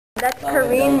That's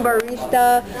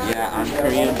krnbarista. Yeah, I'm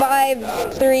Korean.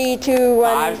 5, 3, 2,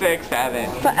 1. 5, 6, 7.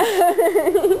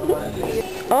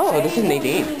 Oh. So this is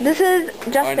Nadine. This is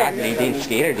Or Justin. not Nadine,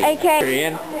 Skater Nadine. Okay.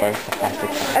 Korean barista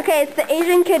 567. Okay, it's the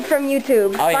Asian kid from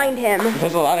YouTube. Oh, yeah. Find him.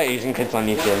 There's a lot of Asian kids on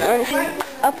YouTube.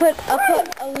 I'll put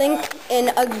a link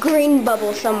in a green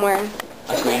bubble somewhere.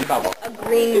 A green bubble. A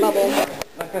green bubble.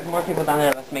 Look, there's more people down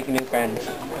there. Let's make new friends.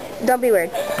 Don't be weird.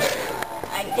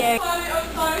 I dare.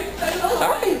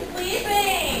 Sorry.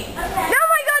 Sleeping. Oh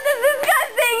my god, this is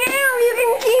disgusting! Ew, you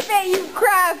can keep it, you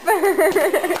crap!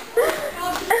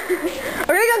 I'm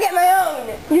gonna go get my own.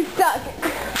 You suck.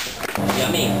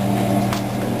 Yummy.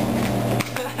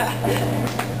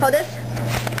 Hold this.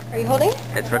 Are you holding?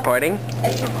 It's recording?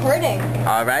 It's recording.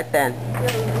 Alright then. You're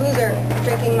a loser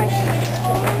drinking my shit.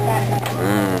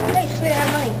 Hey, sweet, I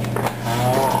have money.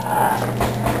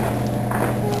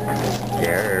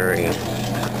 Scary.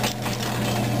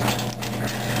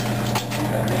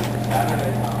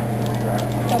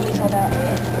 Don't be sold out.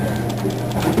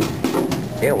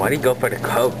 Yeah, why do you go for the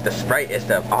Coke? The Sprite is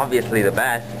obviously the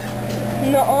best.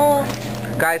 No.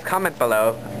 Guys, comment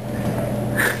below.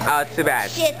 Oh, it's too bad.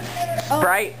 Shit.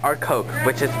 Sprite or Coke,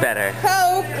 which is better?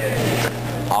 Coke.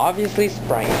 Obviously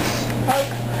Sprite.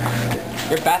 Coke.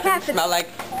 Your bathroom Half it. smell like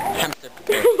hamster.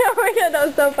 Oh my god, that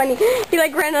was so funny. He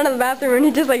like ran out of the bathroom and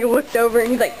he just like looked over and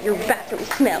he's like, your bathroom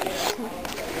smells.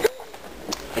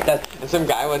 It does. Some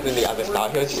guy was in the other stall.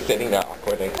 He was just sitting there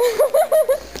awkwardly.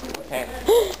 Okay.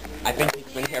 I think he's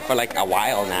been here for like a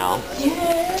while now. They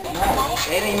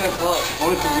didn't even close.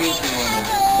 Only Koreans can only.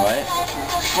 What?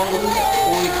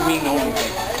 Only Korean only.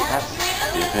 That's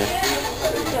stupid.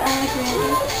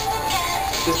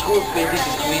 The school is basically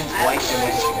just Koreans, white, and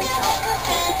Mexican.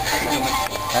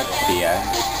 That's BS.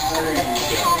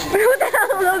 Who the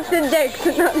hell loves the dicks?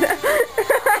 Not that.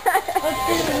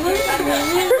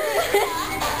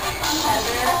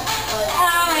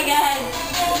 Oh my god.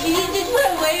 You just put a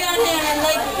wig on him and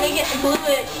like make it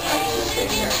fluid.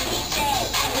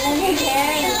 And then his hair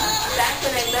and back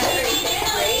when I met her in 6th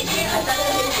grade, I thought it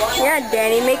was one. Yeah,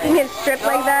 Danny, making his strip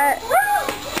like that.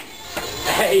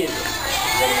 Hey,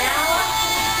 But now,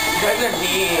 you guys are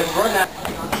mean. We're not.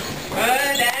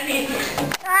 Danny.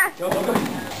 Ah.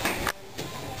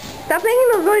 Stop making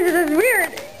those noises, it's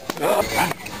weird.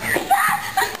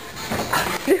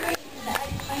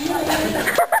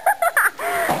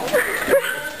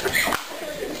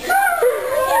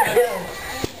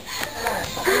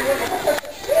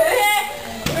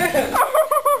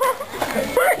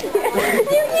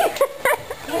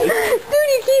 Dude,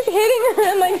 you keep hitting her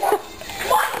and like...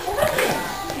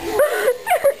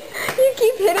 You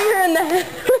keep hitting her in the head.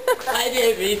 I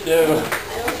did, me too.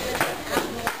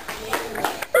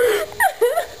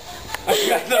 Are you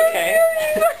guys okay?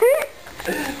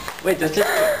 Wait, does it...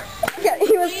 Yeah,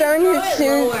 he was throwing his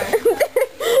shoes.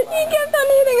 He kept on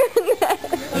hitting her in the head.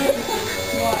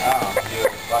 Oh, you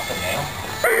lost a nail?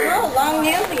 Oh, long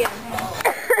nails again.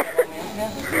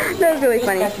 That was really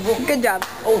funny. Good job.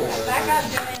 Back up,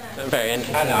 Joanna. Very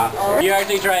interesting. I know. You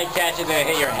actually try and catch it and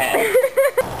hit your head.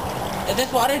 Is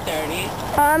this water dirty?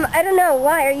 I don't know.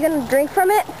 Why? Are you gonna drink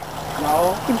from it?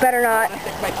 No. You better not. I'm gonna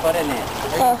stick my foot in it.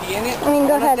 Oh. Are you peeing it? I mean,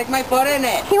 go I'm gonna ahead. stick my foot in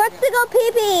it. He wants to go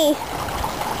pee-pee.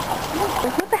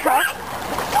 What the hell?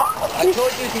 I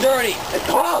told you it's dirty. It's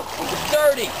cold. It's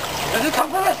dirty. Does it come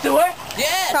from a sewer?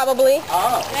 Yes. Probably.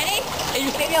 Oh. Ready? Hey,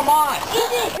 you say I'm on.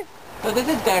 So this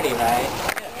is dirty, right?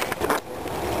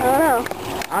 I don't know.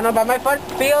 I don't know, but my foot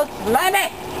feels slimy.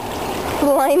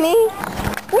 Slimy?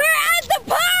 We're at the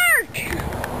park!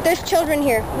 There's children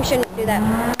here. We shouldn't do that.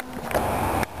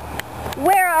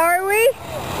 Where are we?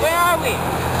 Where are we?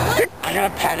 I'm gonna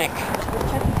panic.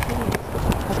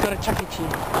 Let's go to Chuck E.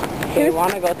 Cheese. We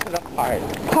want to go to the park.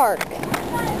 Park.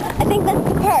 I think that's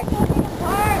the park.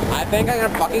 I think I'm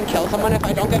gonna fucking kill someone if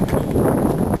I don't get food.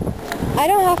 I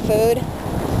don't have food.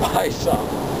 Buy some.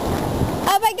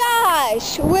 Oh my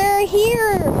gosh! We're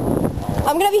here!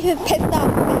 I'm gonna be pissed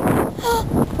off.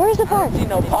 Where's the park? I see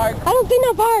no park. I don't see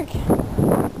no park.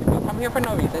 You come here for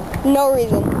no reason. No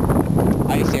reason.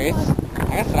 Are you serious? I'm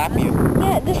gonna slap you.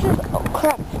 Yeah, this is... Oh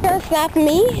crap. You're gonna slap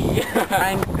me?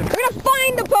 Yeah. We're gonna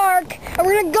find the park! And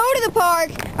we're gonna go to the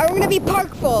park! And we're gonna be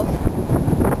parkful.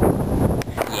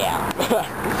 Yeah.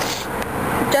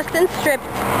 Justin stripped.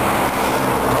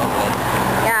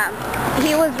 Yeah.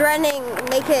 He was running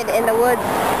naked in the woods.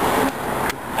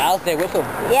 I'll stay with him.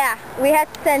 Yeah, we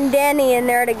had to send Danny in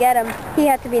there to get him. He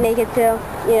had to be naked too,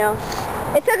 you know.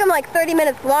 It took him like 30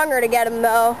 minutes longer to get him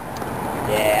though.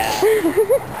 Yeah.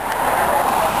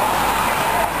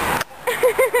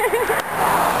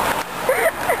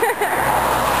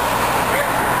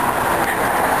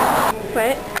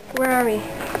 What? Where are we?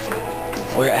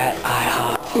 We're at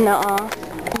IHOP. Nuh-uh.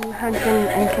 Hugs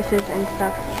and kisses and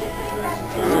stuff.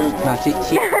 No, see,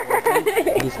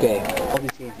 he's gay.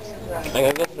 Obviously. I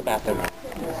gotta go to the bathroom.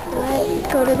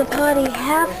 Let's go to the potty.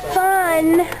 Have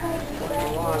fun.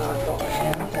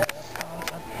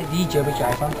 Hey, did you jailbreak your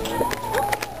iPhone?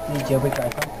 Did you jailbreak your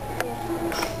iPhone?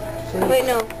 Wait,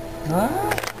 no. Huh?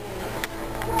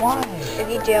 Why? If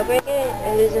you jailbreak it,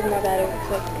 it loses my battery.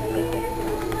 So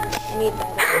I need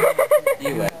battery.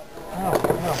 You would. Oh,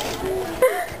 no.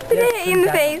 Look at it in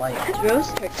the face.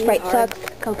 Roast Sprite sucks.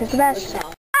 Coke is the best. No.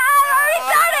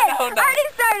 Already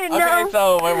started. No. Okay, so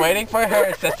we're waiting for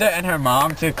her sister and her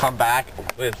mom to come back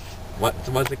with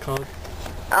what's it called?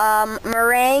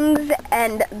 Meringues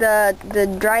and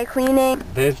the dry cleaning.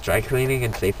 There's dry cleaning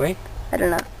in Safeway? I don't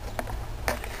know.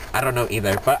 I don't know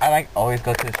either, but I always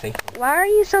go to the Safeway. Why are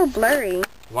you so blurry?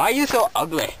 Why are you so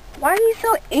ugly? Why are you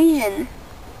so Asian?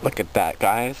 Look at that,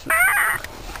 guys.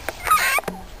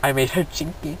 I made her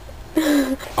chinky.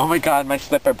 Oh my god, my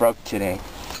slipper broke today.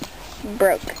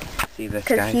 Broke. See this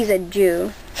Because guy? he's a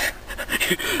Jew.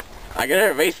 I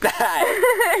gotta erase that.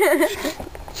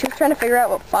 She was trying to figure out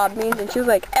what fob means, and she was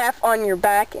like, F on your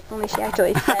back. Only she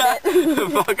actually said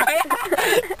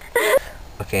it.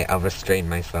 Okay, I'll restrain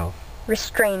myself.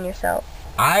 Restrain yourself.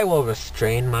 I will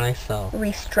restrain myself.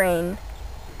 Restrain.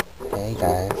 Hey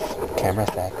guys, camera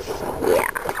sex. Yeah.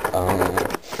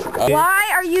 Okay. Why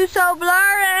are you so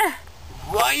blurry?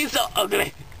 Why are you so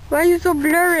ugly? Why are you so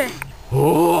blurry?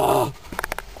 Oh,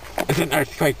 it's an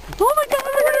earthquake. Oh my god,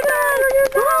 oh my god,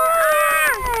 oh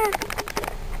my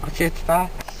god! Okay, it's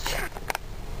fast.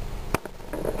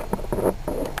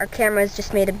 Our camera's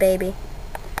just made a baby.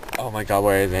 Oh my god,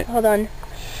 where is it? Hold on.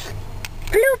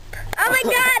 Bloop! Oh my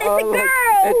god, it's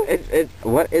a girl! It's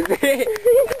what is it?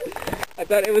 I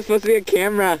thought it was supposed to be a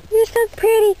camera. You're so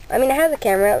pretty. I mean, it has a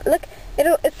camera. Look,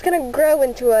 it's gonna grow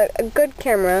into a good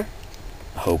camera.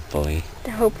 Hopefully.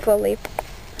 Hopefully.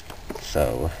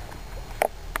 So,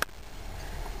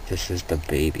 this is the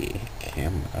baby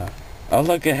camera. Oh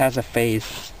look, it has a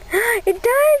face. It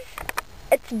does!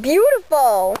 It's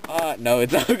beautiful! No,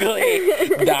 it's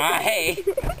ugly. Die.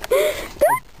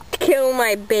 Don't kill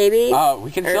my baby. Oh,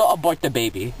 we can still abort the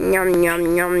baby. Yum,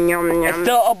 yum, yum, yum, It's yum.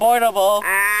 still abortable.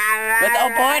 Let's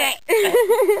abort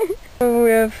it.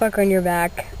 We'll fuck on your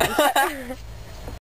back.